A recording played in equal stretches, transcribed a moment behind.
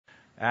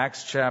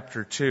Acts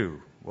chapter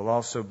 2. We'll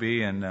also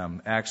be in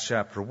Acts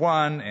chapter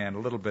 1 and a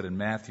little bit in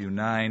Matthew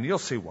 9. You'll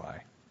see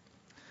why.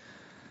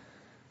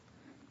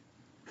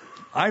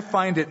 I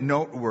find it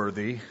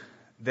noteworthy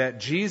that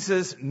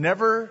Jesus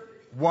never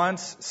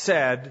once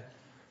said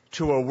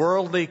to a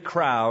worldly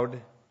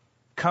crowd,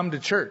 "Come to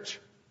church."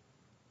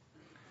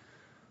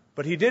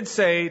 But he did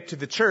say to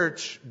the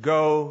church,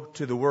 "Go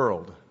to the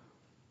world."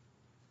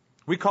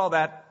 We call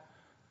that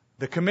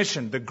the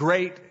commission, the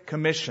Great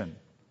Commission.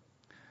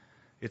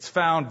 It's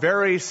found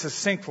very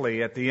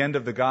succinctly at the end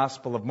of the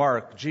Gospel of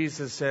Mark.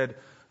 Jesus said,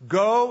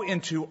 "Go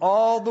into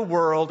all the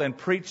world and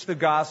preach the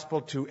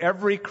gospel to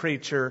every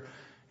creature,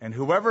 and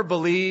whoever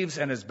believes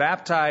and is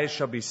baptized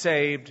shall be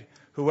saved.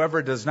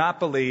 Whoever does not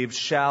believe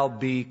shall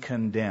be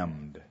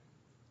condemned."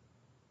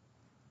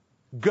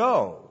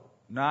 Go,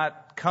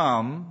 not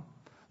come.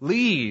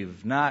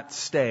 Leave, not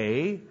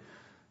stay.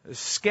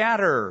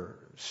 Scatter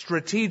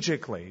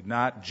strategically,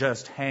 not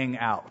just hang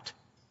out.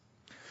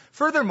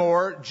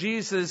 Furthermore,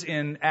 Jesus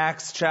in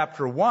Acts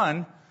chapter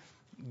 1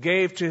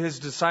 gave to his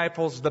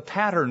disciples the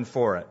pattern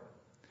for it.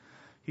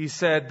 He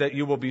said that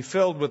you will be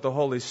filled with the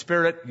Holy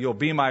Spirit. You'll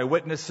be my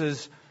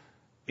witnesses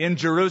in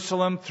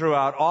Jerusalem,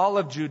 throughout all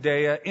of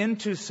Judea,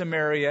 into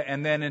Samaria,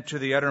 and then into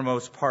the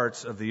uttermost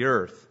parts of the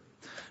earth.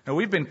 Now,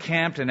 we've been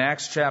camped in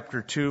Acts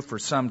chapter 2 for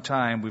some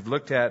time. We've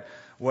looked at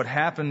what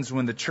happens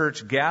when the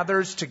church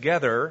gathers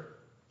together,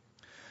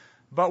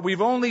 but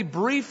we've only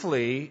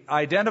briefly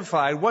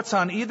identified what's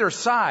on either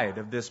side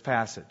of this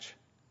passage.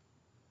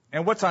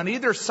 And what's on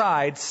either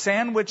side,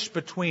 sandwiched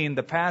between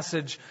the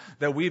passage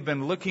that we've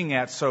been looking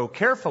at so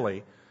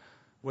carefully,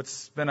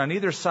 what's been on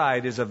either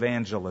side is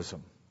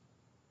evangelism.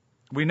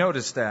 We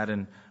notice that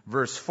in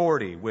verse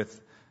 40,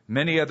 with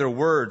many other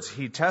words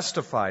he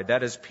testified,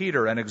 that is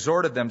Peter, and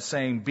exhorted them,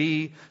 saying,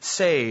 "Be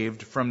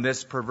saved from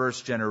this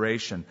perverse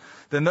generation."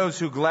 Then those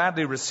who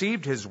gladly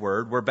received his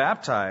word were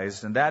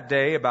baptized, and that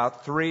day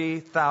about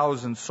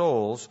 3,000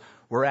 souls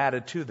were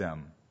added to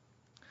them.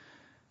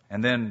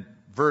 And then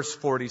verse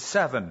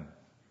 47,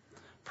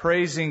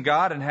 praising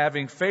God and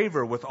having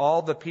favor with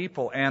all the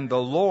people, and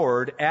the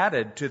Lord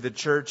added to the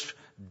church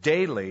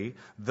daily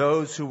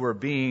those who were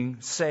being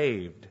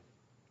saved.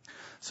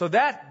 So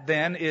that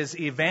then is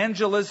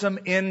evangelism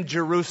in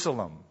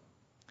Jerusalem.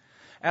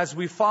 As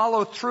we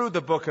follow through the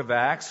book of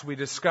Acts, we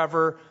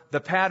discover the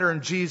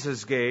pattern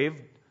Jesus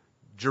gave,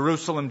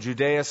 Jerusalem,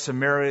 Judea,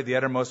 Samaria, the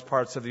uttermost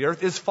parts of the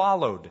earth, is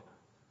followed.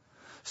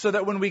 So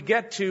that when we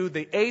get to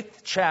the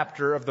 8th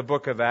chapter of the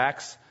book of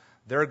Acts,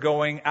 they're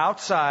going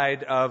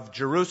outside of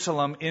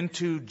Jerusalem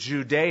into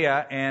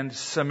Judea and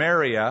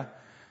Samaria,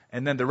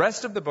 and then the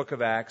rest of the book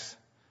of Acts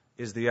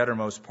is the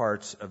uttermost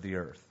parts of the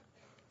earth.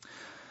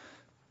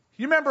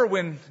 You remember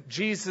when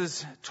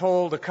Jesus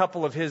told a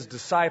couple of his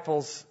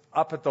disciples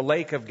up at the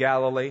Lake of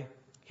Galilee,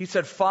 he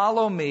said,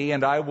 "Follow me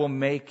and I will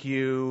make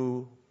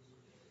you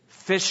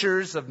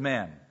fishers of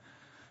men."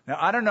 Now,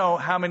 I don't know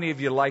how many of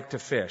you like to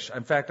fish.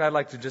 In fact, I'd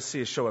like to just see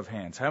a show of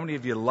hands. How many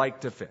of you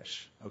like to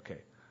fish?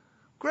 Okay.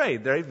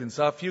 Great. There even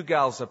saw a few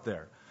gals up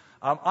there.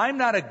 I'm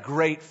not a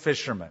great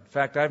fisherman. In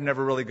fact, I've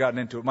never really gotten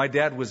into it. My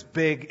dad was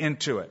big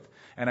into it.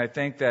 And I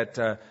think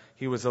that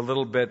he was a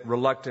little bit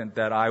reluctant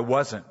that I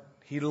wasn't.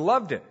 He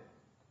loved it.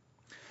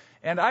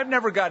 And I've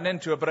never gotten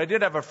into it, but I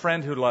did have a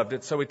friend who loved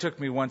it, so he took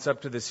me once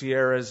up to the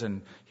Sierras,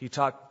 and he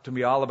talked to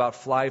me all about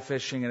fly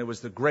fishing, and it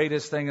was the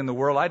greatest thing in the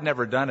world. I'd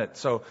never done it,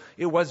 so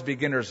it was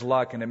beginner's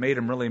luck, and it made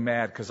him really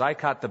mad, because I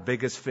caught the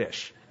biggest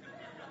fish.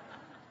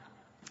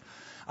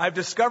 I've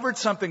discovered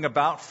something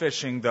about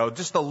fishing, though,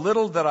 just a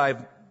little that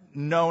I've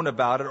known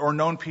about it, or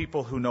known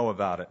people who know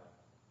about it,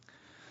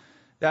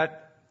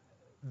 that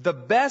the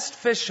best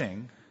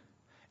fishing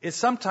is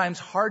sometimes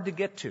hard to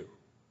get to.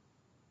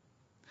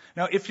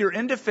 Now, if you're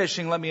into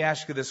fishing, let me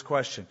ask you this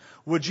question.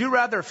 Would you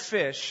rather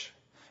fish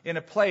in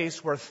a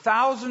place where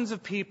thousands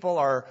of people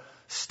are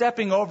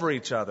stepping over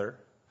each other,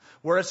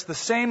 where it's the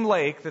same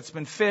lake that's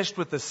been fished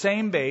with the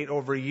same bait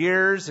over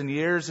years and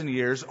years and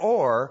years,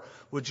 or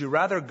would you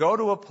rather go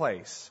to a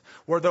place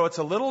where, though it's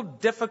a little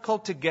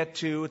difficult to get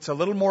to, it's a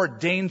little more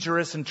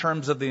dangerous in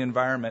terms of the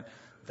environment,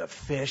 the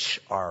fish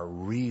are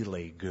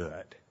really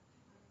good?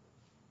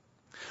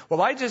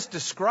 Well, I just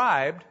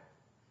described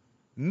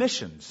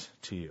missions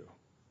to you.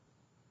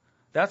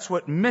 That's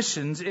what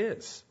missions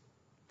is.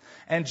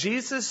 And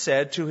Jesus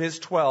said to his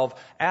 12,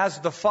 "As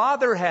the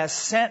Father has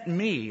sent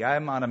me,"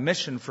 I'm on a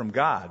mission from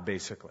God,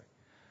 basically,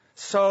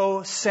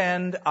 "so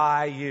send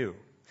I you."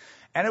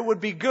 And it would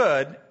be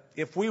good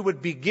if we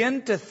would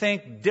begin to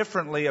think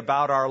differently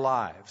about our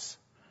lives.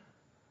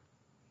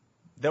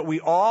 That we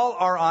all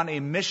are on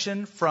a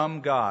mission from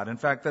God. In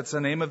fact, that's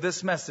the name of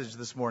this message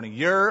this morning.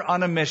 You're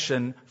on a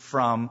mission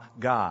from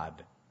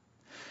God.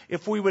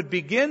 If we would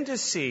begin to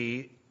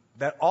see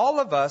that all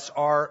of us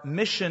are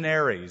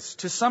missionaries.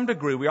 To some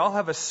degree, we all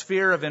have a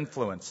sphere of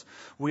influence.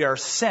 We are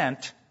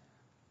sent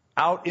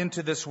out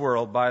into this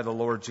world by the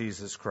Lord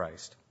Jesus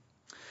Christ.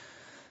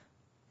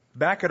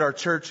 Back at our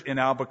church in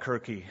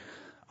Albuquerque,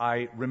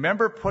 I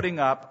remember putting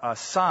up a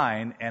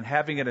sign and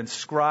having it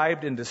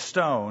inscribed into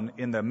stone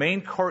in the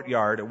main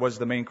courtyard. It was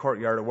the main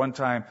courtyard at one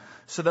time,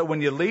 so that when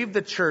you leave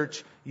the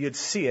church, you'd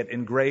see it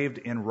engraved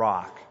in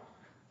rock.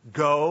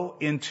 Go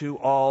into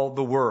all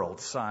the world,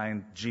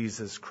 signed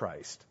Jesus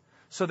Christ.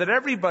 So that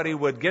everybody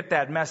would get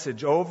that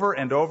message over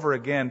and over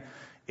again.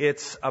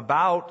 It's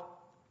about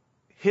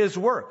His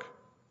work.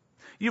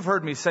 You've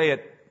heard me say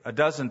it a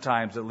dozen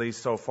times at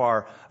least so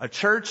far. A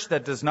church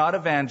that does not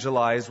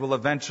evangelize will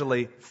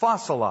eventually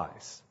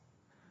fossilize.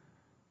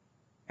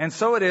 And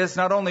so it is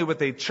not only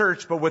with a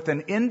church, but with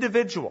an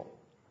individual.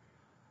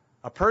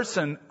 A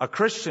person, a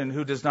Christian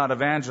who does not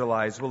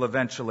evangelize will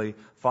eventually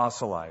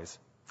fossilize.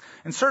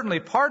 And certainly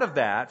part of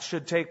that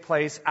should take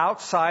place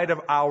outside of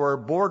our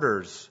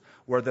borders,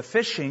 where the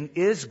fishing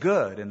is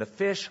good and the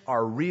fish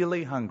are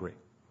really hungry.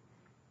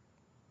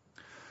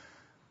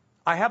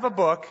 I have a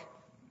book.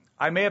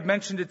 I may have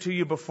mentioned it to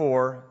you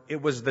before.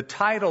 It was the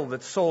title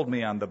that sold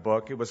me on the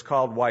book. It was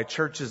called Why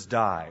Churches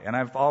Die. And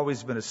I've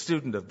always been a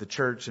student of the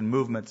church and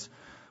movements.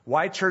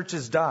 Why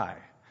Churches Die.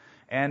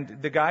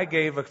 And the guy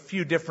gave a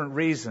few different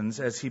reasons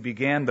as he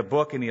began the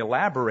book, and he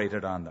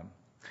elaborated on them.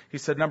 He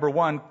said, number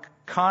one,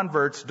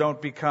 converts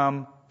don't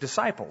become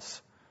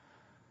disciples.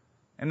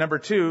 And number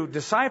two,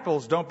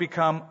 disciples don't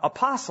become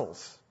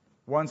apostles,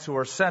 ones who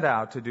are sent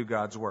out to do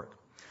God's work.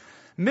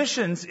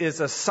 Missions is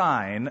a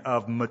sign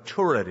of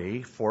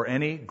maturity for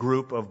any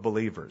group of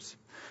believers.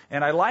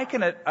 And I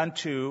liken it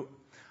unto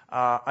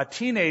a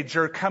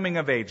teenager coming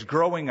of age,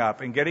 growing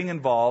up and getting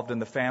involved in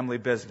the family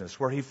business,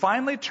 where he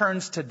finally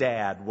turns to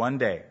Dad one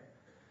day.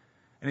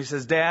 And he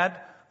says, Dad,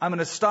 I'm going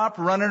to stop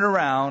running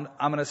around.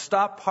 I'm going to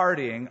stop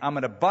partying. I'm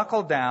going to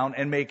buckle down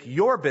and make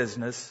your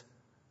business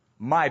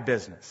my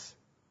business.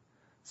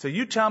 So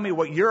you tell me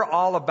what you're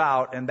all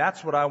about, and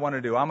that's what I want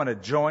to do. I'm going to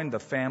join the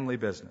family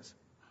business.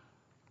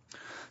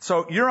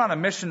 So you're on a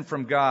mission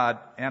from God,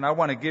 and I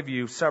want to give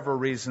you several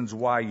reasons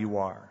why you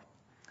are.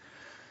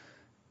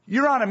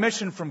 You're on a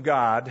mission from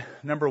God,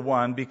 number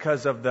one,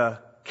 because of the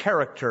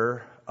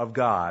character of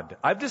God.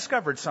 I've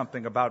discovered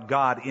something about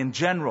God in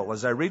general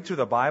as I read through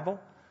the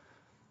Bible,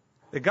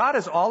 that God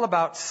is all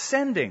about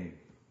sending.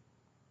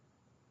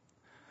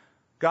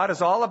 God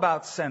is all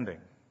about sending.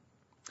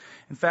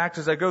 In fact,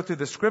 as I go through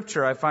the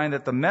Scripture, I find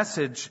that the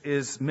message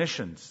is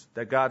missions,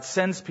 that God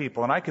sends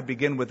people, and I could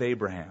begin with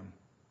Abraham.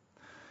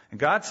 And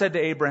God said to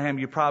Abraham,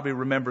 you probably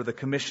remember the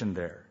commission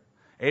there.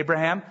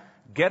 Abraham,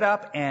 get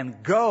up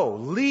and go.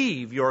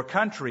 Leave your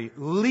country.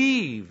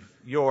 Leave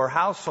your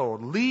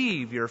household.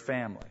 Leave your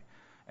family.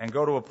 And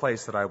go to a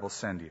place that I will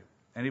send you.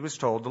 And he was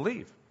told to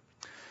leave.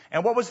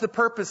 And what was the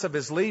purpose of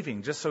his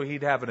leaving? Just so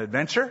he'd have an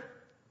adventure?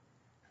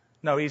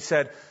 No, he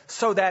said,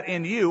 so that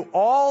in you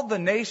all the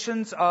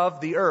nations of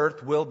the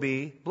earth will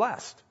be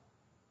blessed.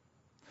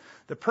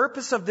 The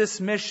purpose of this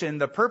mission,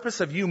 the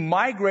purpose of you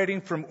migrating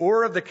from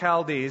Ur of the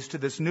Chaldees to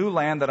this new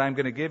land that I'm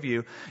going to give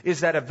you, is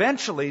that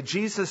eventually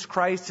Jesus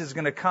Christ is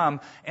going to come,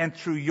 and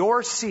through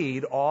your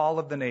seed, all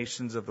of the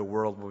nations of the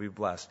world will be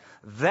blessed.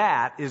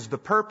 That is the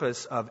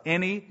purpose of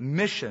any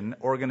mission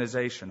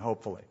organization,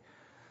 hopefully.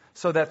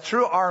 So that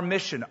through our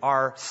mission,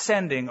 our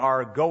sending,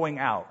 our going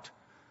out,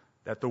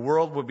 that the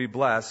world will be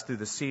blessed through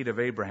the seed of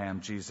Abraham,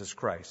 Jesus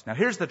Christ. Now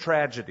here's the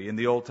tragedy in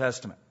the Old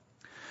Testament.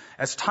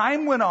 As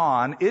time went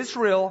on,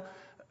 Israel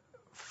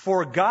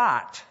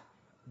forgot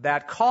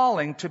that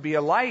calling to be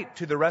a light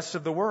to the rest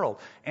of the world.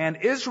 And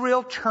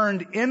Israel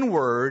turned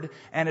inward,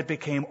 and it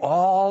became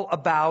all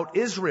about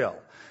Israel.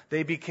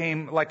 They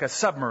became like a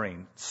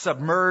submarine,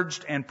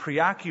 submerged and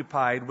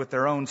preoccupied with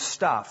their own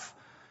stuff.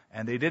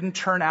 And they didn't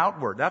turn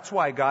outward. That's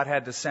why God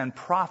had to send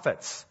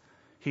prophets,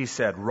 he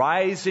said,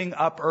 rising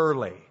up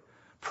early,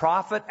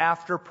 prophet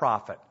after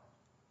prophet,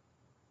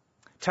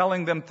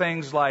 telling them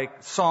things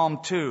like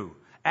Psalm 2,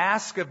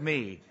 ask of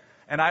me,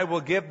 and I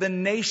will give the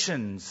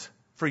nations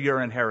for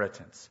your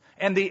inheritance,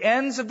 and the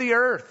ends of the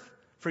earth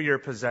for your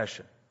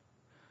possession.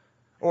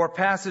 Or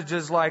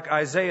passages like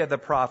Isaiah the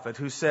prophet,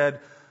 who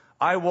said,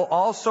 I will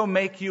also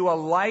make you a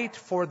light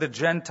for the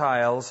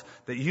Gentiles,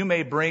 that you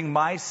may bring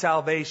my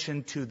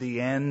salvation to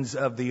the ends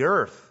of the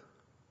earth.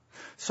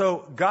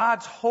 So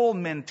God's whole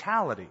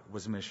mentality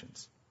was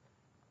missions.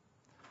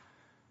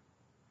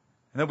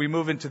 And then we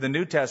move into the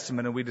New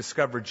Testament and we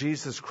discover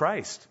Jesus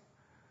Christ.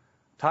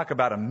 Talk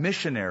about a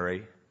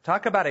missionary.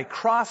 Talk about a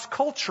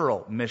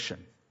cross-cultural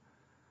mission.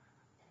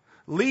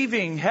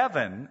 Leaving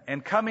heaven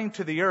and coming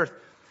to the earth.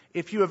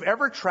 If you have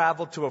ever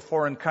traveled to a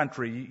foreign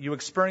country, you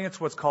experience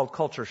what's called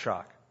culture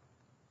shock.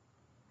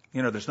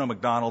 You know, there's no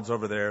McDonald's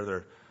over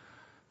there.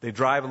 They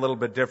drive a little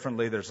bit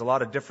differently. There's a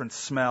lot of different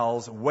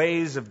smells,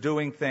 ways of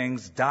doing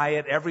things,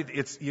 diet,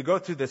 everything. You go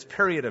through this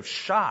period of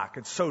shock.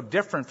 It's so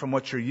different from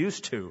what you're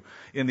used to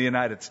in the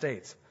United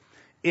States.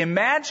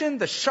 Imagine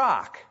the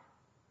shock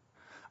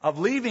of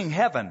leaving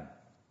heaven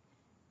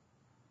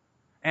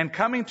and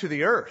coming to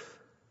the earth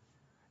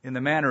in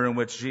the manner in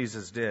which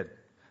Jesus did.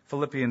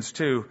 Philippians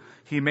 2,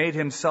 he made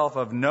himself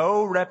of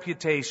no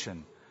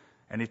reputation,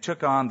 and he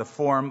took on the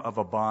form of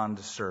a bond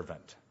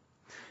servant.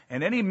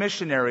 And any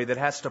missionary that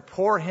has to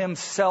pour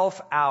himself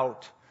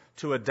out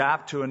to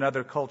adapt to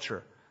another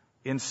culture,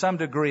 in some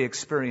degree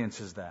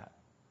experiences that.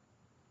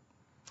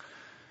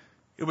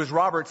 It was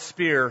Robert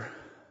Speer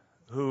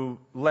who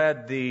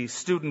led the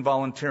student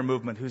volunteer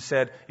movement who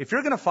said, if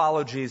you're going to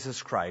follow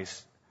Jesus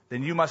Christ,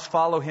 then you must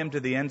follow him to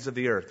the ends of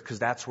the earth, because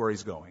that's where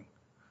he's going.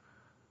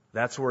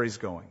 That's where he's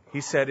going.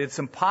 He said it's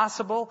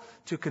impossible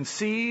to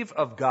conceive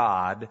of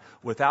God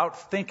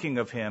without thinking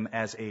of him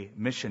as a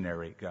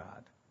missionary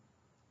God.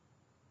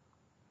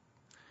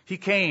 He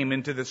came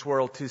into this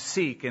world to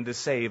seek and to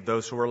save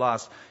those who were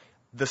lost.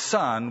 The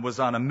Son was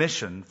on a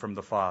mission from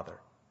the Father.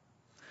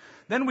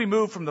 Then we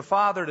move from the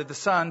Father to the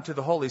Son to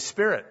the Holy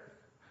Spirit.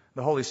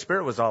 The Holy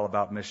Spirit was all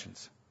about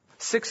missions.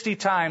 60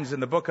 times in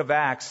the book of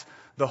Acts,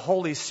 the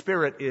Holy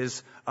Spirit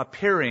is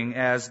appearing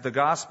as the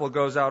gospel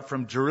goes out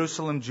from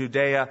Jerusalem,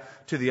 Judea,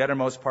 to the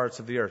uttermost parts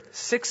of the earth.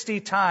 60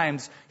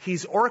 times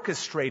he's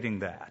orchestrating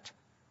that.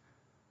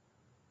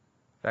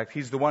 In fact,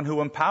 he's the one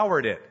who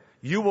empowered it.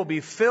 You will be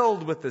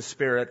filled with the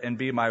Spirit and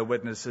be my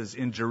witnesses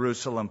in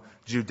Jerusalem,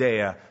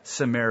 Judea,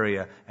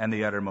 Samaria, and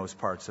the uttermost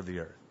parts of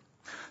the earth.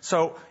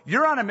 So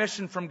you're on a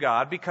mission from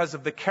God because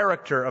of the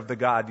character of the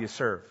God you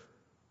serve.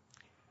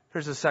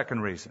 Here's the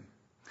second reason.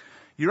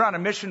 You're on a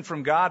mission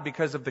from God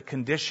because of the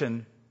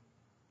condition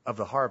of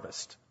the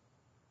harvest.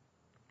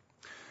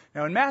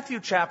 Now in Matthew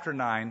chapter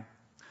 9,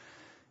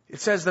 it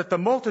says that the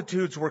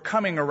multitudes were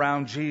coming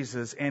around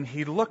Jesus and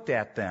he looked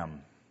at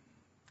them.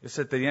 It's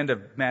at the end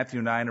of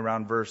Matthew 9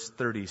 around verse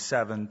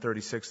 37,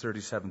 36,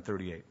 37,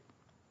 38.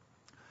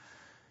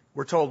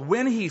 We're told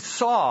when he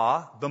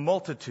saw the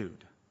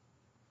multitude,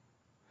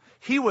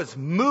 he was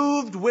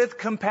moved with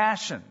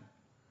compassion,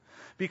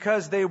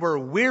 because they were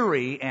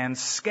weary and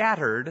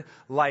scattered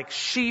like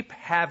sheep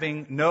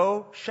having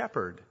no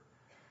shepherd.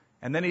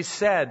 And then he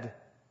said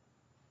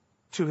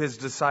to his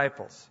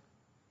disciples,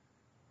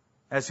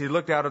 as he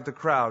looked out at the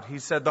crowd, he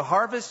said, the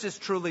harvest is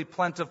truly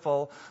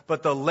plentiful,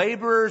 but the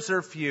laborers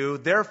are few.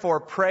 Therefore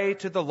pray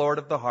to the Lord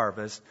of the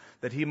harvest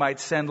that he might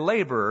send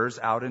laborers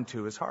out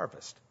into his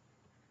harvest.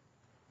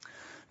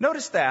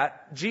 Notice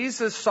that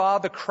Jesus saw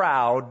the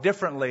crowd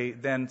differently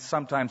than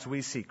sometimes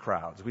we see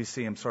crowds. We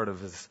see them sort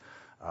of as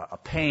a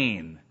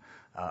pain,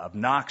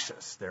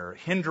 obnoxious. They're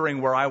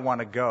hindering where I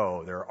want to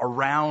go. They're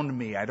around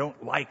me. I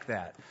don't like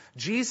that.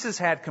 Jesus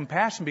had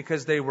compassion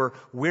because they were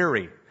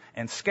weary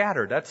and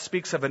scattered. That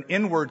speaks of an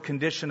inward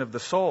condition of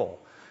the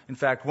soul. In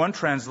fact, one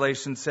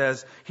translation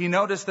says, he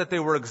noticed that they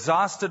were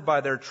exhausted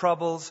by their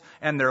troubles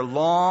and their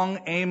long,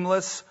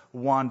 aimless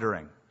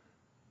wandering.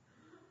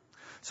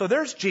 So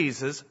there's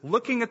Jesus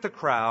looking at the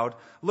crowd,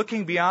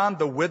 looking beyond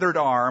the withered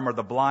arm or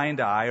the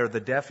blind eye or the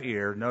deaf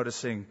ear,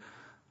 noticing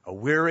a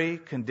weary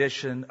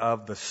condition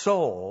of the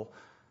soul,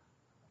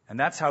 and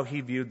that's how he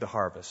viewed the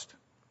harvest.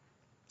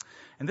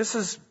 And this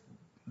is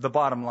the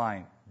bottom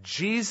line.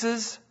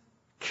 Jesus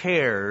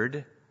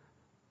cared,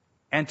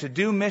 and to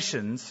do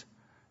missions,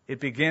 it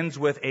begins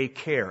with a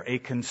care, a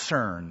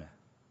concern.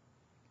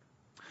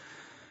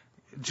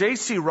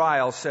 J.C.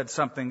 Ryle said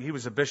something, he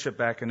was a bishop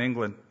back in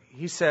England.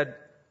 He said,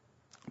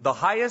 the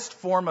highest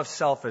form of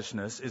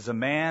selfishness is a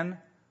man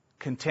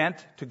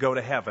content to go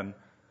to heaven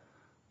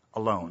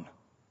alone.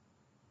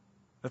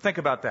 Now think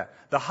about that.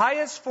 The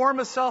highest form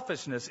of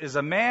selfishness is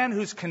a man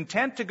who's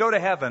content to go to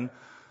heaven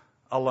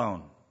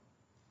alone.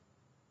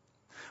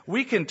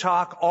 We can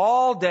talk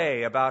all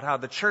day about how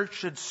the church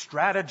should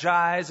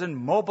strategize and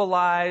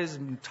mobilize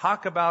and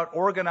talk about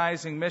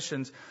organizing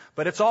missions,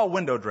 but it's all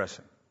window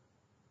dressing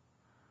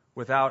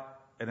without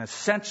an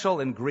essential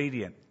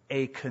ingredient,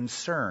 a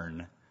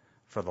concern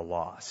for the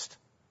lost.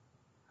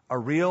 A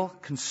real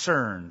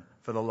concern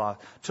for the lost.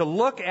 To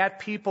look at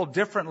people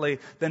differently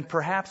than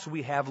perhaps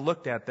we have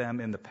looked at them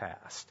in the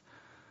past.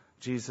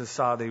 Jesus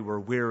saw they were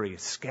weary,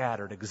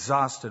 scattered,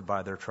 exhausted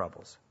by their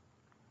troubles.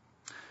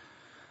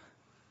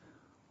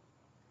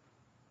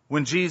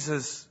 When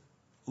Jesus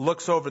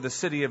looks over the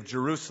city of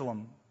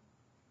Jerusalem,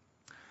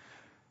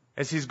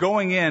 as he's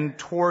going in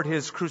toward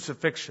his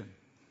crucifixion,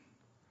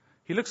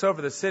 he looks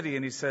over the city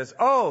and he says,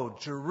 oh,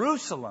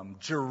 Jerusalem,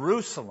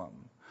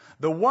 Jerusalem,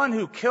 the one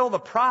who killed the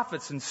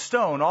prophets and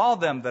stoned all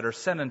them that are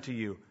sent unto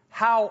you.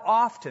 How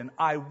often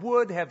I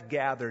would have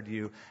gathered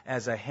you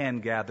as a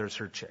hen gathers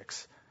her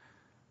chicks,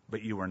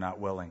 but you were not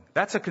willing.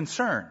 That's a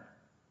concern.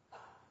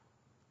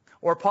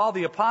 Or Paul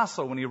the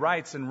Apostle, when he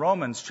writes in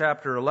Romans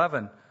chapter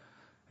 11,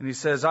 and he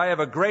says, I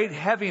have a great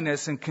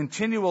heaviness and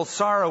continual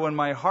sorrow in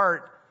my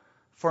heart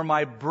for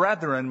my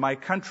brethren, my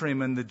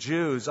countrymen, the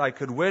Jews. I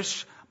could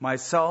wish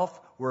myself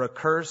were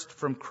accursed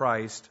from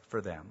Christ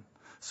for them.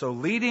 So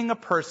leading a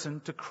person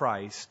to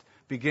Christ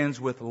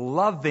begins with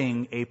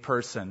loving a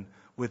person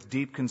with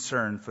deep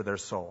concern for their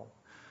soul.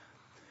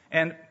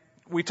 And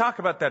we talk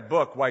about that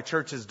book, Why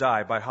Churches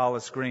Die, by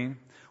Hollis Green.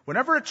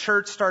 Whenever a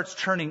church starts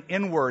turning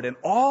inward and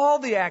all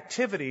the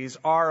activities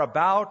are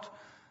about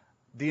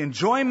the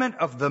enjoyment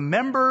of the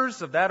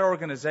members of that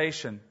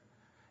organization,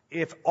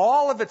 if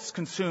all of it's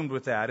consumed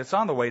with that, it's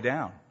on the way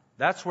down.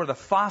 That's where the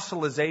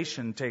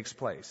fossilization takes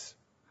place.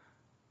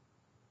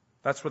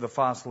 That's where the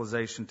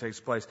fossilization takes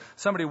place.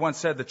 Somebody once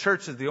said the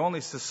church is the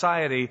only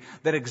society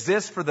that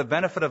exists for the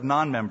benefit of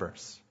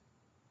non-members.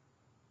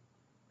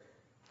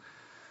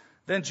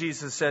 Then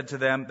Jesus said to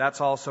them,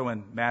 that's also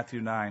in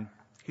Matthew 9,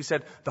 he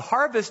said, the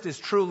harvest is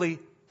truly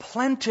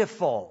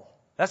plentiful.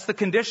 That's the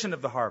condition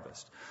of the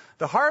harvest.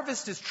 The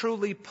harvest is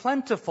truly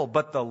plentiful,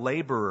 but the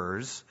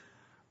laborers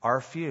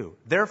are few.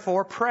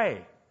 Therefore,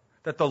 pray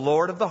that the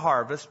Lord of the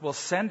harvest will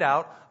send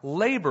out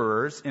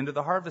laborers into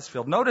the harvest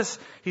field. Notice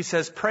he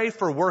says, pray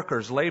for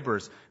workers,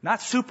 laborers,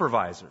 not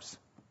supervisors.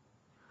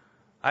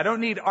 I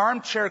don't need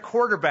armchair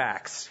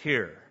quarterbacks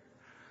here.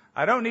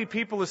 I don't need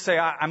people who say,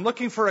 I'm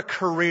looking for a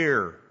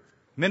career.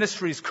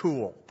 Ministry's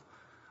cool.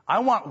 I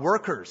want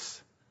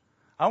workers.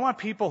 I want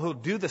people who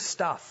do the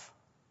stuff.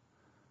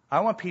 I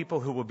want people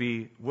who will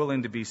be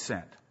willing to be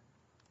sent.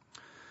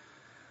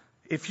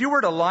 If you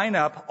were to line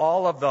up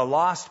all of the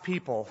lost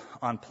people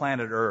on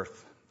planet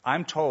Earth,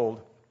 I'm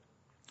told,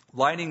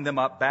 lining them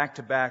up back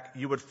to back,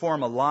 you would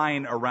form a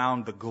line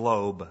around the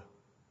globe,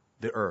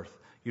 the Earth.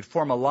 You'd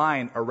form a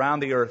line around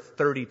the Earth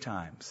 30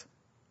 times.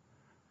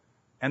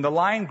 And the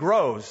line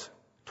grows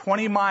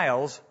 20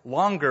 miles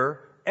longer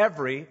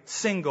every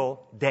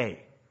single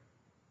day.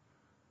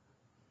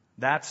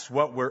 That's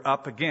what we're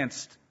up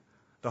against.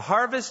 The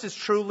harvest is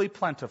truly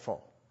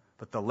plentiful,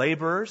 but the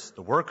laborers,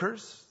 the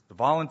workers, the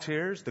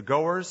volunteers, the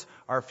goers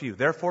are few.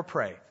 Therefore,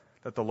 pray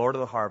that the Lord of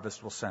the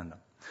harvest will send them.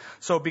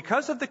 So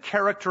because of the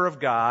character of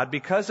God,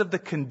 because of the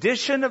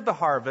condition of the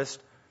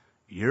harvest,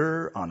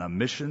 you're on a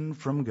mission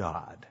from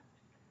God.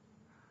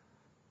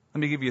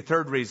 Let me give you a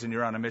third reason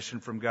you're on a mission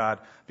from God.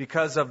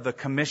 Because of the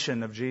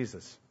commission of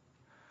Jesus.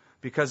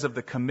 Because of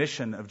the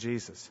commission of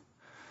Jesus.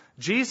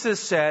 Jesus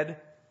said,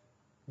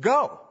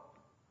 go.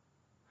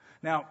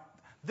 Now,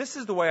 this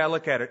is the way I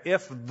look at it.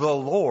 If the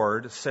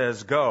Lord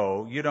says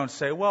go, you don't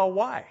say, well,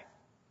 why?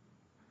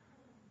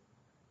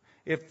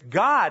 If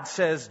God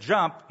says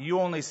jump, you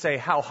only say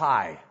how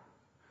high.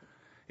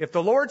 If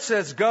the Lord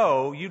says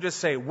go, you just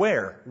say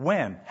where,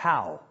 when,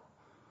 how.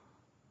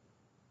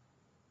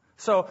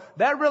 So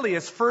that really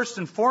is first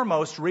and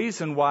foremost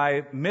reason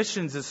why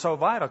missions is so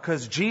vital,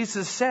 because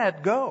Jesus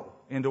said go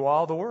into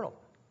all the world.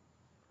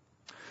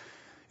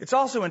 It's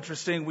also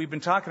interesting, we've been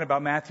talking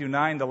about Matthew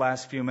 9 the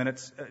last few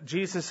minutes.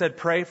 Jesus said,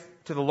 pray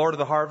to the Lord of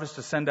the harvest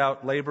to send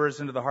out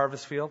laborers into the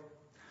harvest field.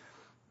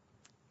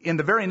 In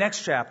the very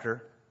next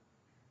chapter,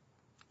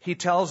 he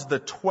tells the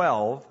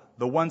 12,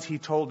 the ones he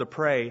told to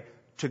pray,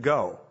 to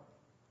go.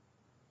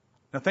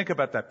 Now think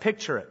about that.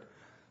 Picture it.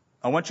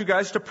 I want you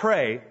guys to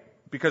pray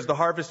because the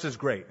harvest is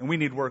great and we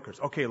need workers.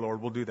 Okay,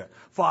 Lord, we'll do that.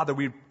 Father,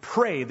 we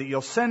pray that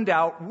you'll send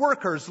out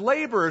workers,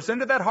 laborers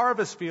into that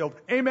harvest field.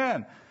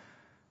 Amen.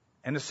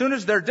 And as soon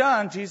as they're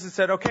done, Jesus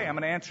said, okay, I'm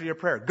going to answer your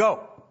prayer.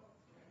 Go.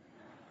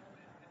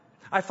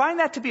 I find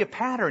that to be a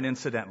pattern,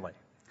 incidentally.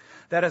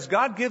 That as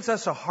God gives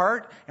us a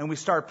heart and we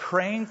start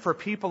praying for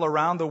people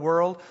around the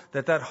world,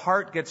 that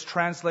heart gets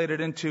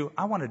translated into,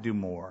 I want to do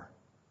more.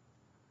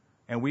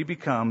 And we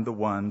become the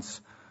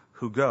ones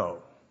who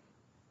go.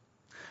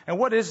 And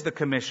what is the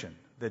commission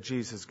that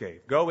Jesus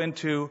gave? Go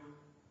into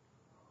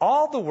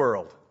all the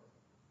world,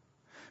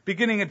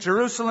 beginning at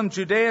Jerusalem,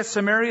 Judea,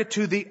 Samaria,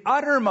 to the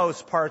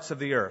uttermost parts of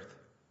the earth.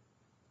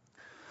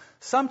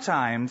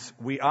 Sometimes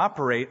we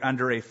operate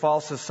under a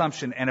false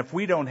assumption, and if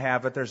we don't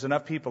have it, there's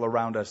enough people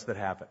around us that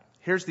have it.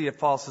 Here's the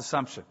false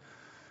assumption.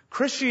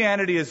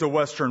 Christianity is a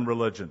Western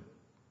religion.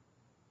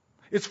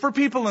 It's for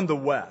people in the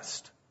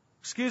West.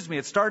 Excuse me,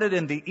 it started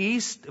in the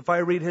East, if I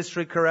read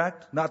history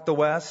correct, not the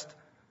West.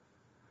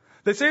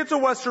 They say it's a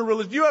Western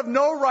religion. You have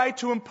no right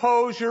to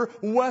impose your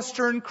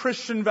Western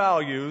Christian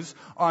values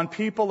on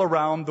people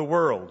around the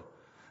world.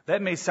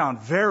 That may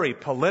sound very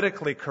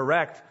politically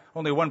correct.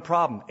 Only one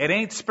problem. It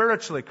ain't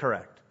spiritually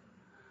correct.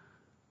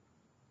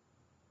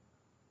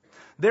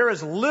 There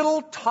is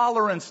little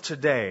tolerance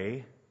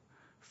today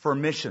for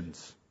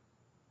missions.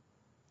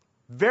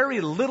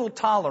 Very little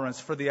tolerance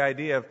for the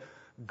idea of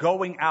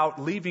going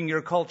out, leaving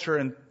your culture,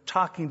 and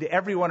talking to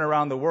everyone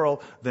around the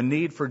world the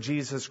need for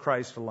Jesus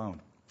Christ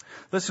alone.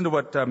 Listen to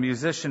what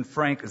musician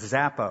Frank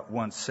Zappa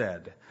once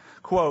said.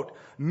 Quote,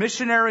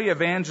 missionary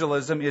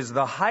evangelism is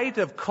the height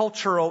of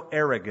cultural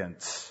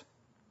arrogance.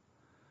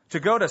 To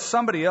go to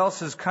somebody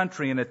else's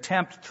country and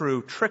attempt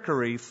through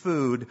trickery,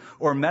 food,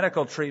 or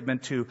medical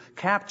treatment to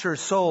capture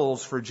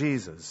souls for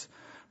Jesus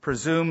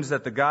presumes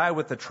that the guy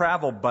with the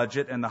travel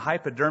budget and the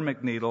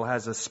hypodermic needle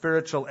has a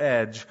spiritual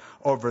edge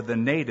over the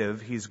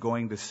native he's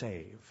going to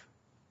save.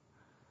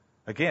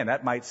 Again,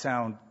 that might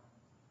sound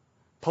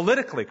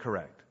politically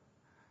correct.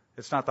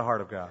 It's not the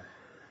heart of God.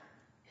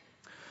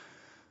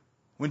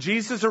 When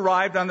Jesus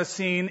arrived on the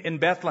scene in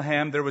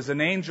Bethlehem, there was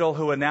an angel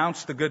who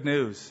announced the good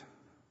news.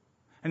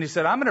 And he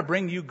said, I'm going to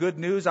bring you good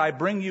news. I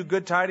bring you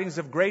good tidings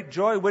of great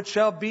joy, which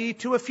shall be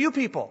to a few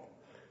people.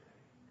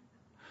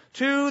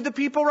 To the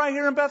people right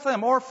here in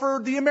Bethlehem, or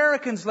for the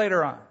Americans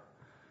later on.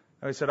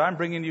 And he said, I'm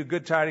bringing you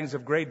good tidings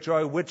of great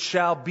joy, which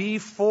shall be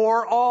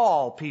for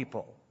all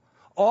people,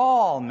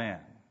 all men,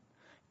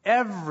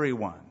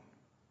 everyone.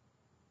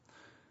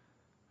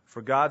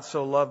 For God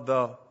so loved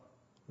the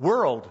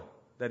world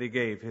that he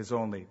gave his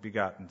only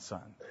begotten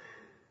Son.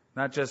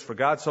 Not just for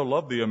God so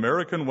loved the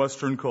American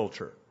Western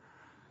culture.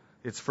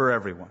 It's for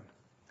everyone.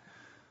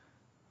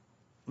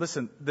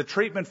 Listen, the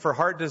treatment for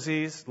heart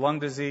disease, lung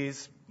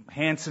disease,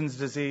 Hansen's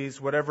disease,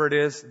 whatever it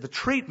is, the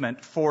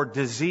treatment for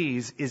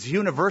disease is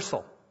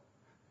universal.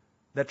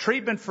 The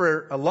treatment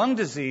for a lung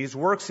disease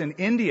works in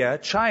India,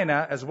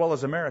 China, as well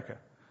as America.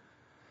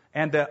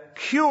 And the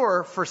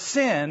cure for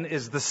sin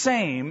is the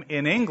same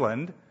in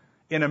England,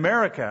 in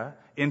America,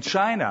 in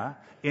China,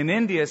 in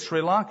India,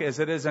 Sri Lanka, as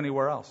it is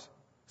anywhere else.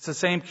 It's the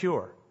same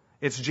cure.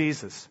 It's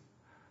Jesus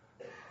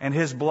and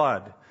His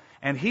blood.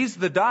 And He's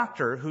the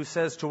doctor who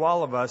says to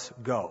all of us,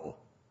 go.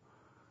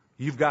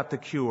 You've got the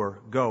cure.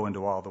 Go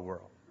into all the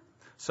world.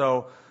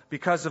 So,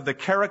 because of the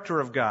character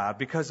of God,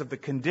 because of the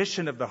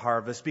condition of the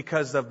harvest,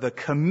 because of the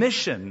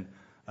commission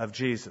of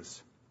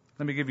Jesus.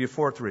 Let me give you a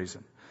fourth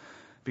reason.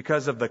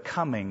 Because of the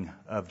coming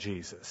of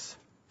Jesus.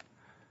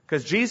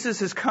 Because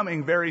Jesus is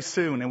coming very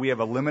soon, and we have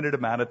a limited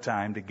amount of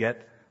time to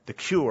get the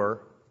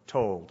cure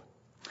told.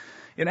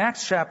 In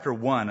Acts chapter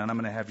 1, and I'm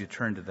going to have you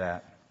turn to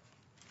that.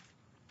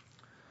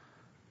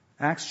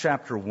 Acts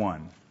chapter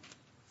 1.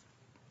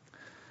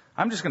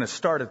 I'm just going to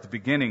start at the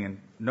beginning and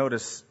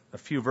notice a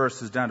few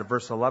verses down to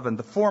verse 11.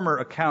 The former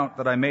account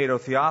that I made, O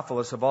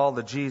Theophilus, of all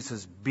that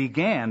Jesus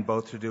began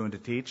both to do and to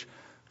teach,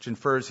 which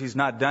infers He's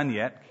not done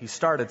yet. He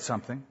started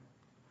something.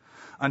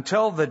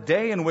 Until the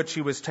day in which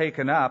He was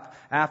taken up,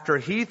 after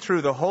He,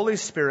 through the Holy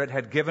Spirit,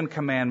 had given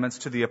commandments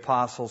to the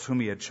apostles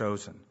whom He had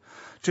chosen,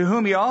 to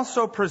whom He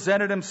also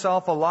presented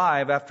Himself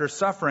alive after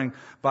suffering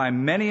by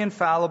many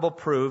infallible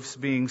proofs,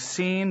 being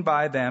seen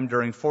by them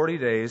during 40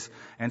 days,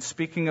 and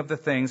speaking of the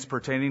things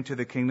pertaining to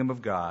the kingdom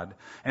of God.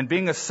 And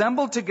being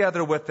assembled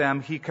together with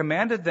them, He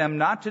commanded them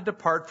not to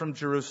depart from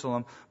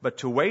Jerusalem, but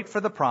to wait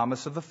for the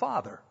promise of the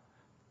Father,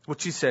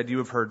 which He said, you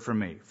have heard from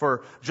me.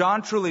 For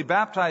John truly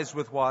baptized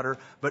with water,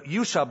 but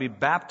you shall be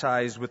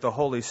baptized with the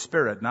Holy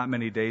Spirit not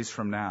many days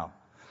from now.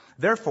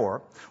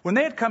 Therefore, when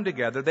they had come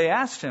together, they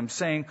asked Him,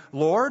 saying,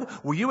 Lord,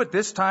 will you at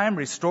this time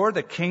restore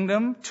the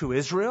kingdom to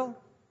Israel?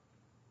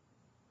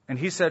 And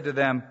He said to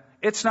them,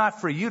 it's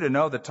not for you to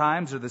know the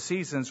times or the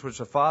seasons which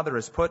the Father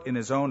has put in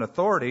His own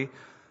authority,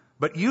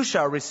 but you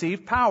shall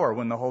receive power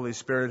when the Holy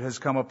Spirit has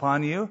come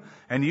upon you,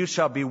 and you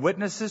shall be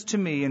witnesses to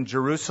me in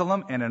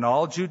Jerusalem and in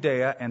all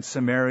Judea and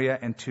Samaria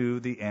and to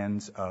the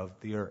ends of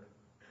the earth.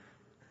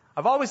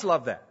 I've always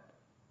loved that.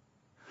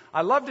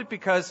 I loved it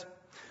because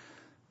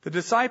the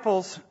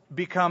disciples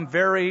become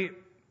very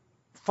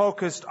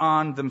focused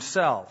on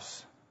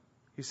themselves.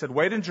 He said,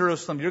 wait in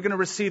Jerusalem, you're going to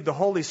receive the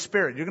Holy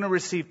Spirit, you're going to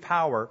receive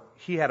power.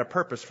 He had a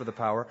purpose for the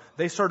power.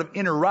 They sort of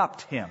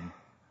interrupt Him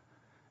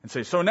and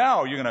say, so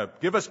now you're going to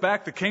give us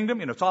back the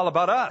kingdom? It's all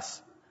about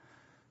us.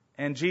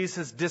 And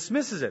Jesus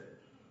dismisses it.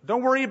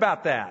 Don't worry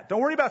about that.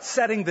 Don't worry about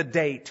setting the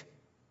date.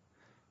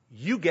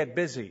 You get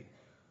busy.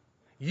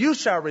 You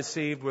shall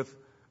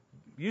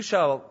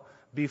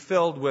be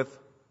filled with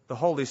the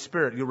Holy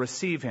Spirit. You'll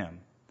receive Him.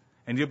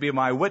 And you'll be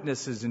my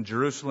witnesses in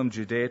Jerusalem,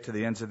 Judea, to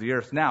the ends of the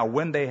earth. Now,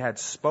 when they had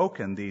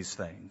spoken these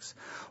things,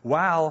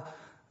 while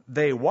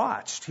they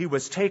watched, He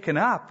was taken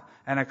up,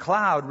 and a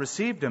cloud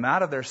received Him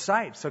out of their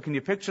sight. So can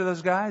you picture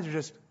those guys? They're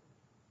just,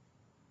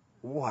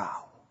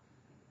 wow.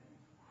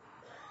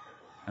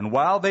 And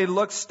while they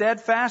looked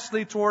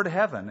steadfastly toward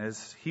heaven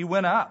as He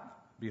went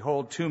up,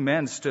 behold, two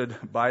men stood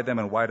by them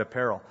in white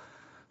apparel,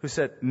 who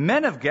said,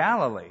 Men of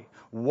Galilee,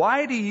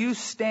 why do you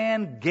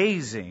stand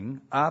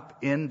gazing up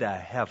into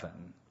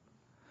heaven?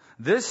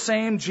 This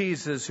same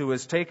Jesus who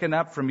is taken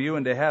up from you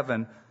into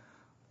heaven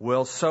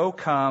will so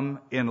come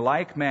in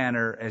like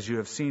manner as you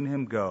have seen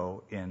Him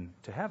go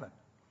into heaven.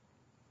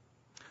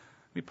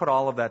 Let me put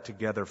all of that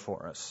together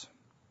for us.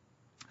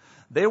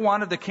 They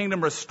wanted the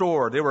kingdom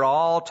restored. They were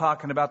all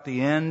talking about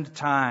the end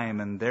time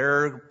and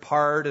their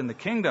part in the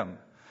kingdom.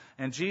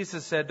 And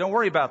Jesus said, don't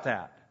worry about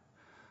that.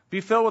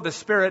 Be filled with the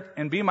Spirit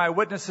and be my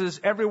witnesses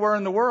everywhere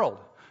in the world.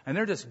 And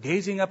they're just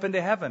gazing up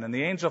into heaven. And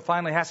the angel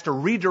finally has to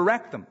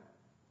redirect them.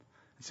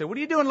 He said, what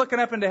are you doing looking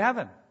up into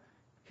heaven?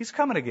 He's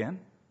coming again.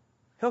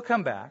 He'll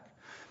come back.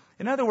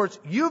 In other words,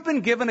 you've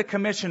been given a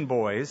commission,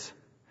 boys,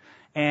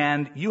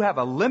 and you have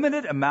a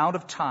limited amount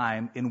of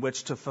time in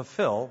which to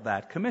fulfill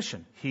that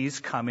commission. He's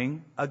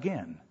coming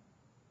again.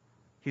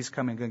 He's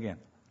coming again.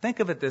 Think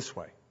of it this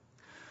way.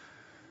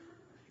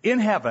 In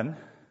heaven,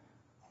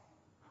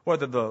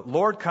 whether the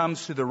Lord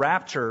comes to the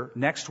rapture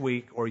next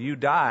week or you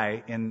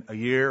die in a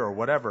year or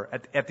whatever,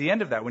 at the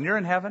end of that, when you're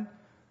in heaven,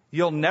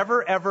 you'll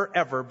never, ever,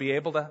 ever be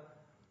able to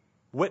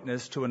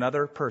witness to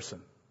another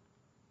person.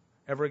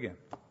 Ever again.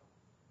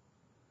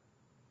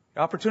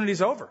 The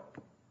opportunity's over.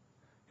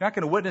 You're not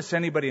going to witness to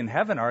anybody in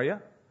heaven, are you?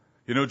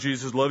 You know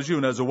Jesus loves you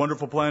and has a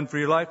wonderful plan for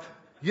your life.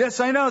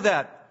 Yes, I know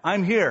that.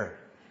 I'm here.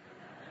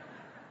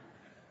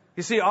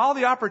 You see, all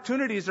the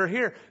opportunities are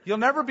here. You'll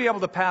never be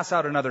able to pass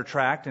out another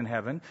tract in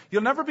heaven.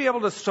 You'll never be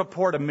able to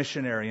support a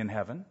missionary in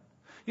heaven.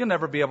 you'll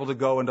never be able to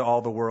go into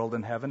all the world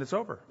in heaven. It's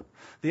over.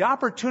 The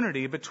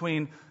opportunity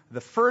between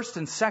the first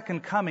and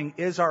second coming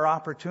is our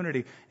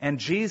opportunity. And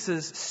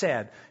Jesus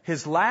said,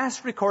 his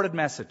last recorded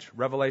message,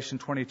 Revelation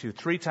 22,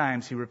 3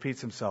 times he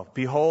repeats himself,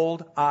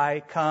 "Behold,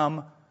 I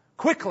come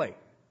quickly."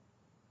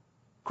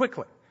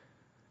 Quickly.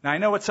 Now, I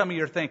know what some of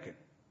you are thinking.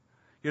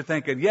 You're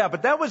thinking, yeah,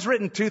 but that was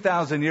written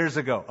 2,000 years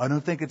ago. I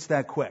don't think it's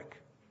that quick.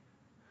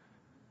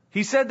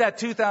 He said that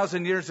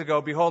 2,000 years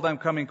ago, "Behold, I'm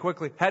coming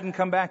quickly." Hadn't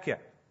come back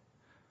yet.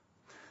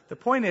 The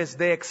point is,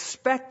 they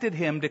expected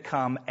him to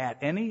come at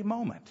any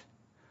moment.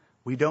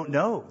 We don't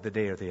know the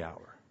day or the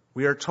hour.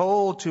 We are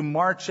told to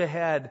march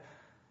ahead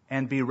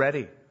and be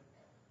ready.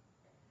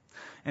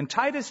 In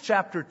Titus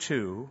chapter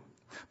 2,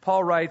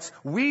 Paul writes,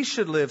 "We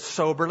should live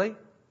soberly,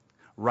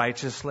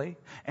 righteously,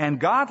 and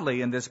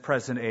godly in this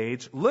present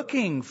age,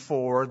 looking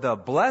for the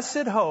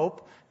blessed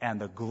hope and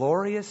the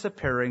glorious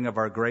appearing of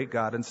our great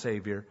God and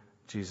Savior,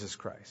 Jesus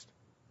Christ."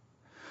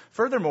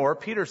 Furthermore,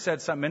 Peter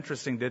said something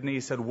interesting, didn't he?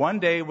 He said, "One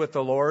day with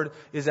the Lord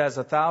is as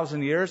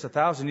 1,000 years.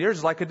 1,000 years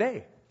is like a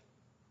day."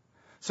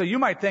 So you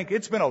might think,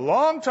 it's been a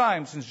long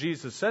time since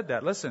Jesus said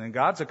that. Listen, in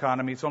God's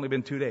economy, it's only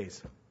been 2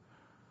 days.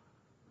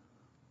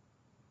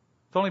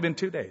 It's only been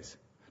 2 days.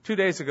 2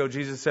 days ago,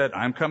 Jesus said,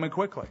 "I'm coming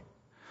quickly."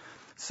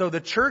 So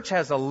the church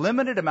has a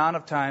limited amount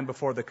of time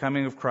before the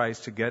coming of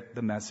Christ to get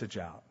the message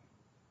out.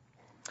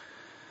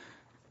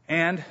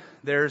 And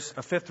there's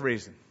a fifth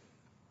reason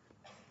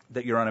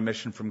that you're on a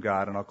mission from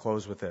God, and I'll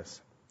close with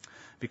this.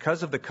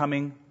 Because of the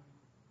coming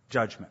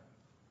judgment.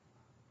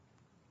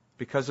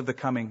 Because of the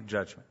coming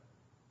judgment.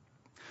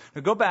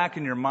 Now go back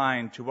in your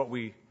mind to what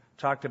we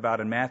talked about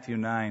in Matthew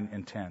 9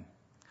 and 10.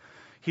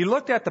 He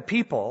looked at the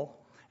people,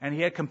 and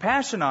he had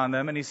compassion on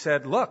them, and he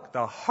said, "Look,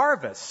 the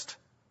harvest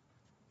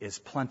is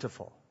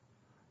plentiful.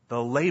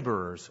 The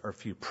laborers are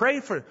few. Pray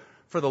for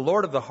the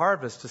Lord of the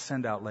harvest to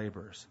send out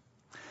laborers."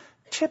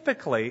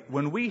 Typically,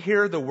 when we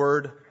hear the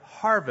word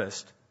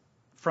harvest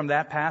from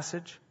that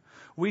passage,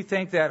 we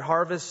think that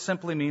harvest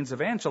simply means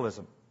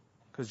evangelism,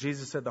 because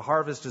Jesus said the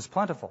harvest is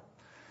plentiful.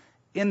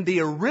 In the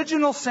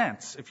original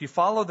sense, if you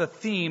follow the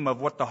theme of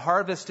what the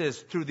harvest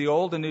is through the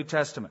Old and New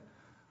Testament,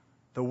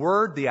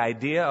 the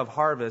idea of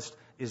harvest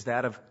is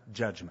that of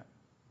judgment.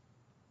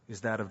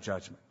 Is that of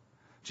judgment.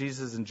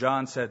 Jesus in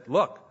John said,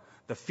 "Look,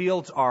 the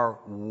fields are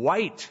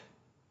white."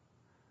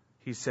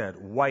 He said,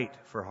 "white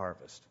for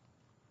harvest."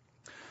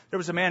 There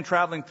was a man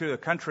traveling through the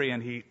country,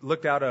 and he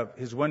looked out of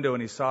his window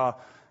and he saw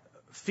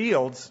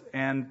fields,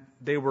 and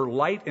they were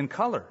light in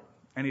color.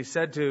 And he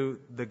said to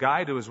the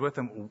guide who was with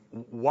him,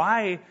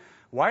 why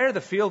are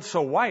the fields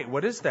so white?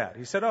 What is that?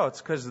 He said, "Oh,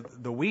 it's because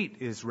the wheat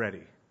is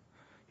ready."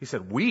 He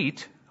said,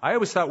 "Wheat? I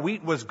always thought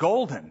wheat was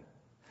golden."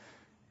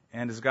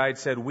 And his guide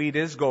said, "Wheat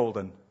is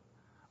golden,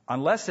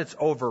 unless it's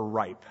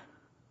overripe.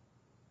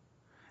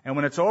 And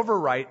when it's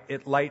overripe,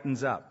 it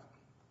lightens up."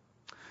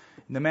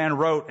 And the man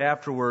wrote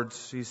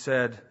afterwards, he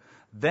said,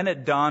 "Then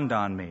it dawned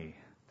on me.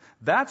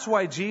 That's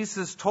why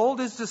Jesus told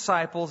his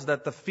disciples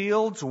that the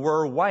fields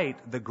were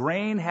white. The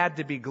grain had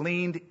to be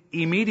gleaned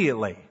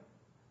immediately.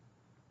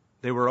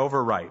 They were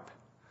overripe.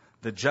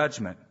 The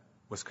judgment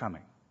was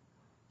coming."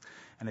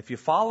 And if you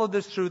follow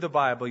this through the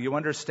Bible, you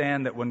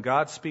understand that when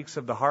God speaks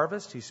of the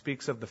harvest, he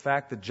speaks of the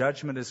fact that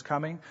judgment is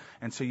coming,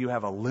 and so you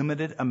have a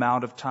limited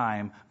amount of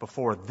time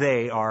before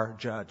they are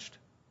judged.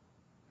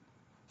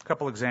 A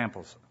couple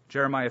examples.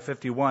 Jeremiah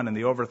 51 and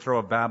the overthrow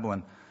of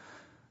Babylon.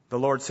 The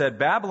Lord said,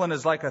 "Babylon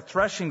is like a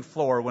threshing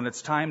floor when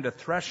it's time to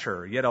thresh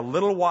her. Yet a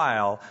little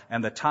while,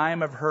 and the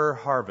time of her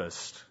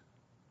harvest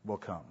will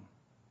come."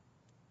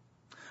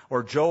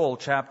 Or Joel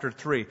chapter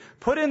 3,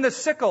 "Put in the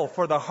sickle,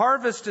 for the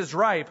harvest is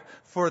ripe,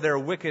 for their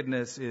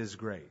wickedness is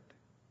great."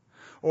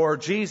 Or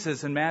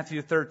Jesus in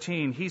Matthew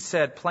 13, he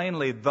said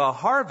plainly, "The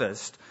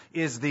harvest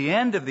is the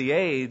end of the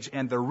age,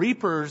 and the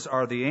reapers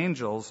are the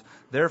angels.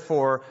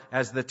 Therefore,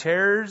 as the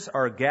tares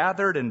are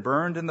gathered and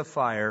burned in the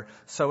fire,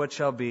 so it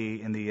shall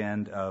be in the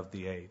end of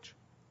the age."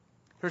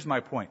 Here's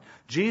my point.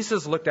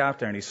 Jesus looked out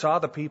there and he saw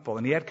the people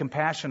and he had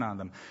compassion on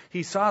them.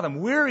 He saw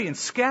them weary and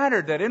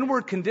scattered, that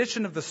inward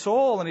condition of the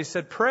soul, and he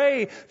said,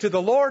 "Pray to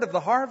the Lord of the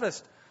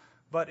harvest."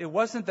 But it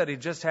wasn't that he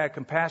just had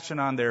compassion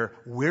on their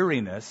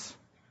weariness.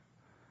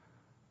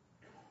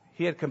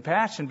 He had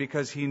compassion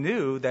because he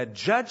knew that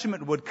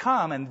judgment would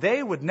come and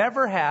they would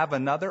never have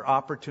another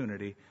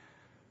opportunity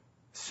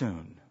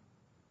soon.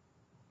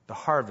 The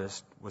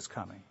harvest was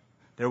coming.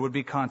 There would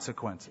be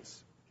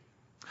consequences.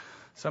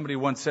 Somebody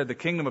once said the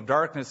kingdom of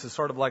darkness is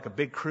sort of like a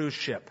big cruise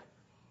ship.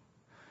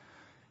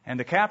 And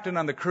the captain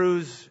on the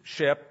cruise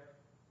ship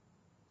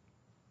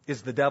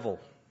is the devil.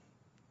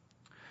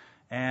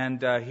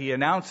 And he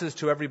announces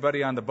to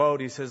everybody on the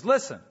boat, he says,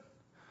 "Listen,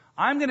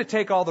 I'm going to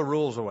take all the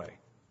rules away.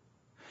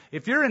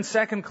 If you're in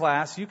second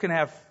class, you can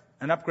have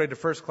an upgrade to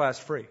first class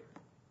free.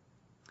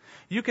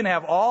 You can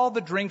have all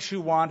the drinks you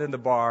want in the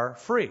bar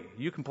free.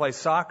 You can play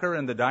soccer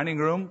in the dining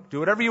room, do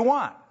whatever you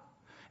want."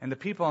 And the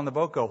people on the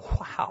boat go,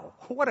 "Wow,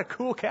 what a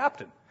cool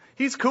captain.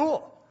 He's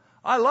cool.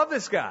 I love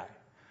this guy."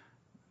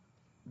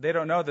 They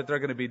don't know that they're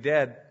going to be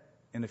dead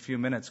in a few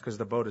minutes because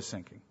the boat is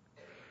sinking.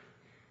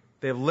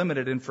 They have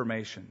limited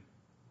information.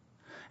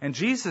 And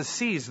Jesus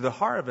sees the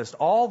harvest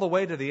all the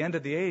way to the end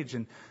of the age,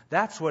 and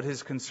that's what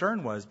his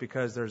concern was,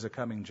 because there's a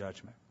coming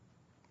judgment.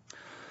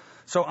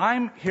 So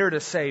I'm here to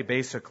say,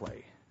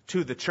 basically,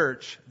 to the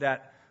church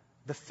that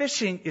the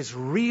fishing is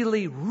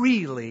really,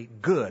 really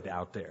good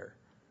out there.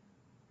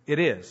 It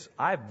is.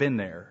 I've been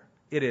there.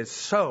 It is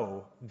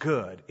so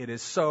good. It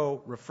is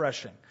so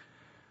refreshing.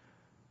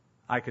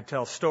 I could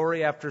tell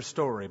story after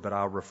story, but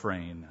I'll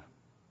refrain.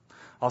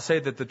 I'll say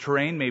that the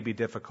terrain may be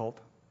difficult.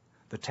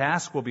 The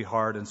task will be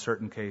hard in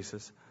certain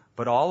cases,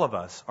 but all of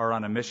us are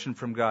on a mission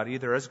from God,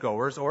 either as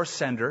goers or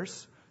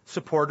senders,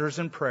 supporters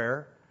in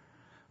prayer.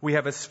 We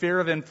have a sphere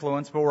of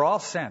influence, but we're all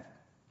sent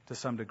to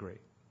some degree.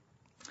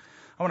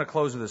 I want to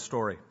close with a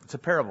story. It's a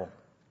parable.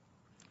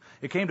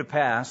 It came to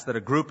pass that a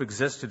group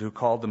existed who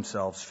called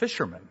themselves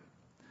fishermen.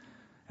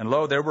 And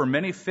lo, there were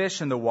many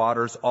fish in the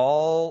waters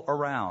all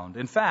around.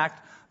 In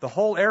fact, the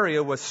whole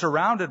area was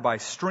surrounded by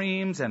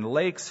streams and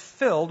lakes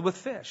filled with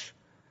fish.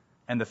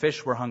 And the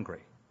fish were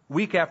hungry.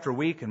 Week after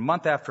week and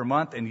month after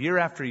month and year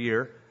after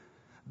year,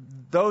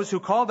 those who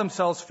called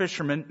themselves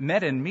fishermen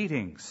met in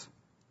meetings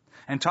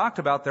and talked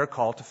about their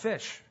call to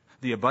fish,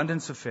 the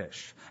abundance of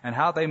fish, and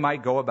how they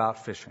might go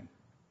about fishing.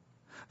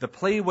 The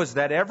plea was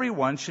that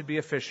everyone should be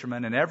a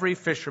fisherman and every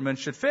fisherman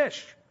should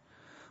fish.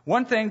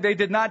 One thing they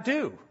did not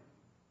do.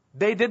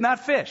 They did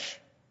not fish.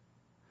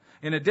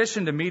 In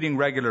addition to meeting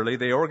regularly,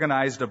 they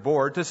organized a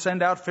board to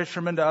send out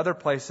fishermen to other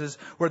places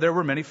where there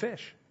were many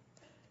fish.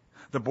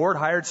 The board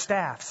hired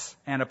staffs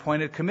and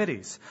appointed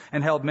committees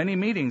and held many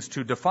meetings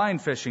to define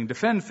fishing,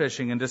 defend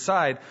fishing, and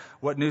decide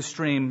what new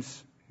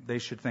streams they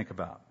should think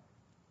about.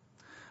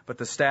 But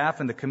the staff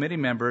and the committee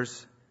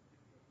members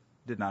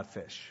did not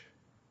fish.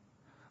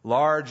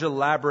 Large,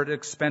 elaborate,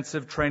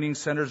 expensive training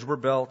centers were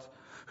built,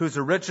 whose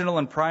original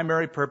and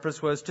primary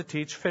purpose was to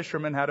teach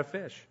fishermen how to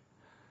fish.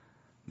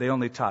 They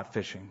only taught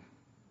fishing.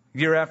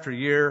 Year after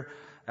year,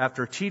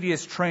 after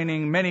tedious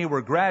training, many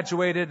were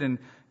graduated and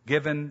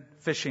given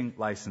fishing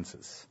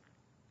licenses.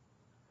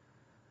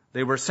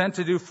 They were sent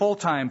to do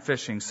full-time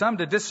fishing, some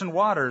to distant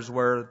waters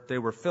where they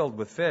were filled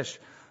with fish.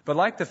 But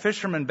like the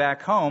fishermen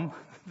back home,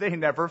 they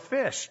never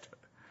fished.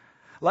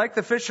 Like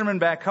the fishermen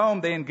back home,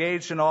 they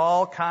engaged in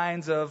all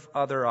kinds of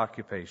other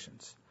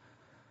occupations.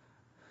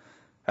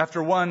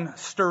 After one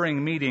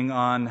stirring meeting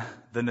on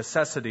the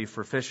necessity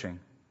for fishing,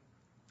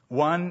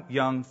 one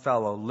young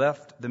fellow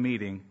left the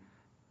meeting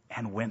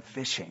and went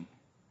fishing.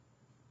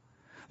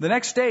 The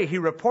next day, he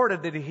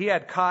reported that he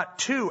had caught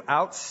 2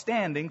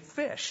 outstanding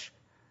fish.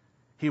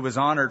 He was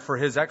honored for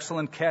his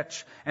excellent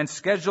catch and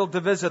scheduled to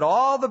visit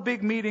all the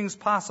big meetings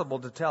possible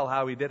to tell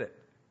how he did it.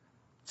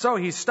 So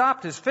he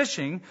stopped his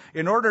fishing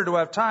in order to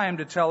have time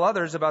to tell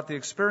others about the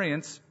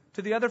experience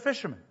to the other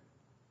fishermen.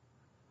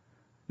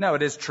 Now,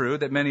 it is true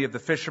that many of the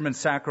fishermen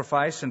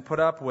sacrificed and put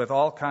up with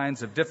all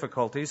kinds of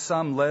difficulties.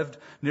 Some lived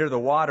near the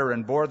water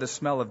and bore the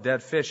smell of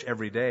dead fish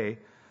every day.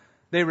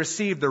 They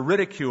received the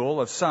ridicule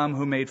of some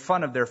who made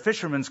fun of their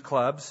fishermen's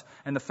clubs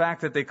and the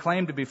fact that they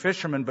claimed to be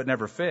fishermen but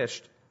never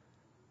fished.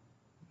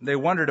 They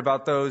wondered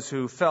about those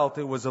who felt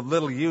it was of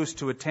little use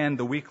to attend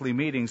the weekly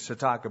meetings to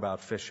talk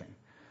about fishing.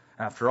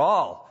 After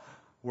all,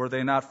 were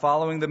they not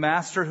following the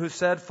master who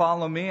said,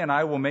 "Follow me and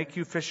I will make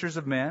you fishers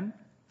of men"?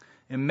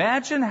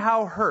 Imagine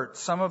how hurt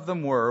some of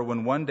them were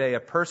when one day a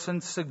person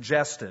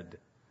suggested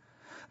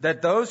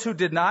that those who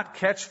did not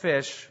catch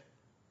fish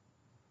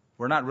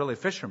were not really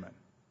fishermen,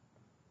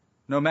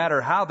 no matter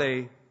how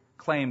they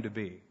claimed to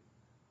be.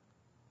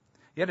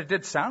 Yet it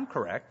did sound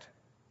correct.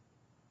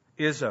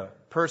 Is a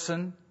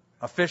person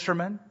a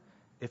fisherman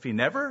if he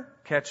never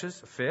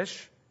catches a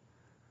fish?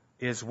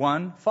 Is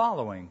one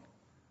following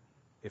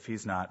if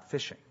he's not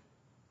fishing?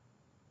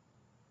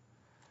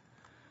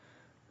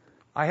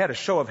 I had a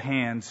show of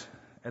hands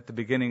at the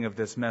beginning of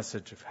this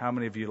message of how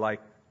many of you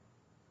like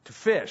to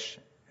fish,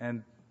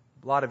 and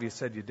a lot of you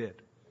said you did.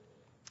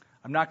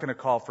 I'm not going to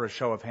call for a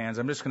show of hands.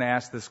 I'm just going to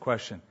ask this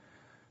question.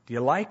 Do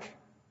you like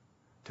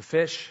to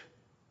fish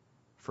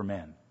for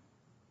men?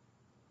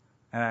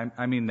 And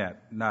I mean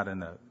that not in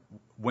the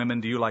women,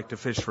 do you like to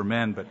fish for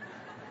men, but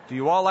do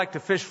you all like to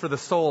fish for the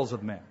souls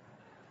of men?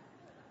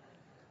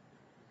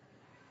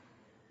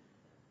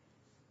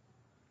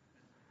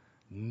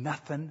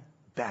 Nothing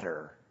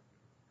better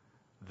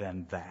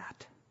than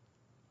that.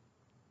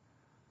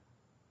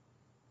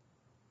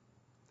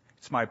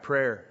 It's my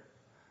prayer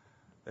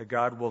that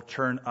God will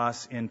turn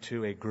us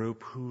into a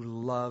group who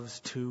loves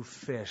to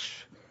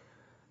fish.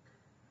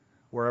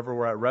 Wherever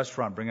we're at,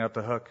 restaurant, bring out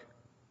the hook.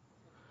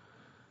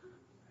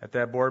 At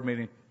that board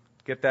meeting,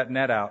 get that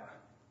net out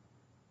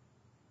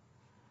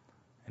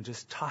and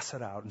just toss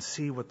it out and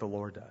see what the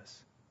Lord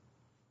does.